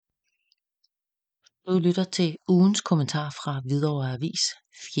Du lytter til ugens kommentar fra Hvidovre Avis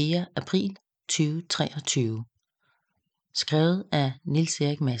 4. april 2023. Skrevet af Niels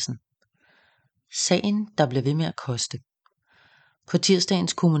Erik Madsen. Sagen, der bliver ved med at koste. På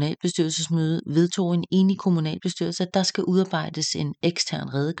tirsdagens kommunalbestyrelsesmøde vedtog en enig kommunalbestyrelse, at der skal udarbejdes en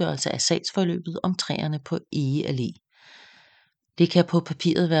ekstern redegørelse af sagsforløbet om træerne på Ege Allé. Det kan på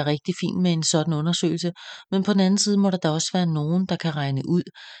papiret være rigtig fint med en sådan undersøgelse, men på den anden side må der da også være nogen, der kan regne ud,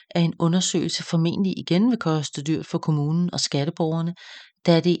 at en undersøgelse formentlig igen vil koste dyrt for kommunen og skatteborgerne,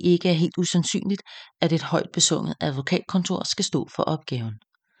 da det ikke er helt usandsynligt, at et højt besunget advokatkontor skal stå for opgaven.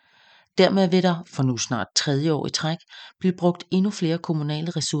 Dermed vil der, for nu snart 3. år i træk, blive brugt endnu flere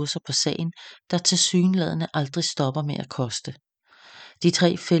kommunale ressourcer på sagen, der tilsyneladende aldrig stopper med at koste. De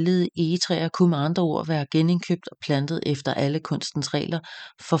 3 fældede egetræer kunne med andre ord være genindkøbt og plantet efter alle kunstens regler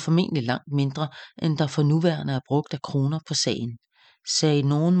for formentlig langt mindre, end der for nuværende er brugt af kroner på sagen, sagde i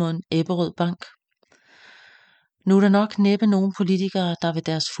nogen mund Ebberød Bank. Nu er der nok næppe nogen politikere, der ved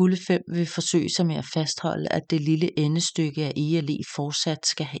deres fulde 5 vil forsøge sig med at fastholde, at det lille endestykke af Ege Allé fortsat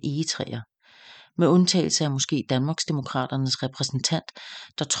skal have egetræer. Med undtagelse af måske Danmarksdemokraternes repræsentant,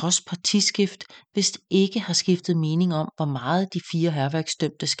 der trods partiskift vist ikke har skiftet mening om, hvor meget de 4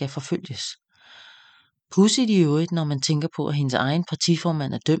 hærværksdømte skal forfølges. Pudsigt i øvrigt, når man tænker på, at hendes egen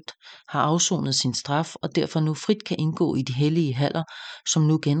partiformand er dømt, har afsonet sin straf og derfor nu frit kan indgå i de hellige haller, som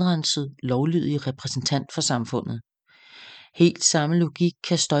nu genrenset lovlydig repræsentant for samfundet. Helt samme logik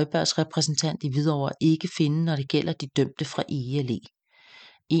kan Støjbergs repræsentant i Hvidovre ikke finde, når det gælder de dømte fra Ege Allé.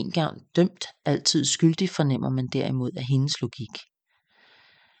 En gang dømt, altid skyldig, fornemmer man derimod af hendes logik.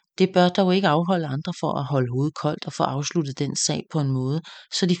 Det bør dog ikke afholde andre for at holde hovedet koldt og få afsluttet den sag på en måde,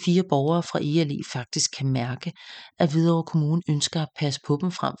 så de 4 borgere fra Ege Allé faktisk kan mærke, at Hvidovre Kommune ønsker at passe på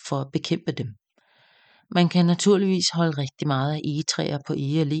dem frem for at bekæmpe dem. Man kan naturligvis holde rigtig meget af egetræer på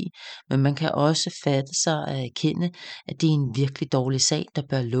Ege Allé, men man kan også fatte sig at erkende, at det er en virkelig dårlig sag, der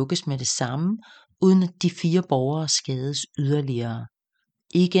bør lukkes med det samme, uden at de 4 borgere skades yderligere.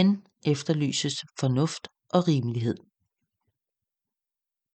 Igen efterlyses fornuft og rimelighed.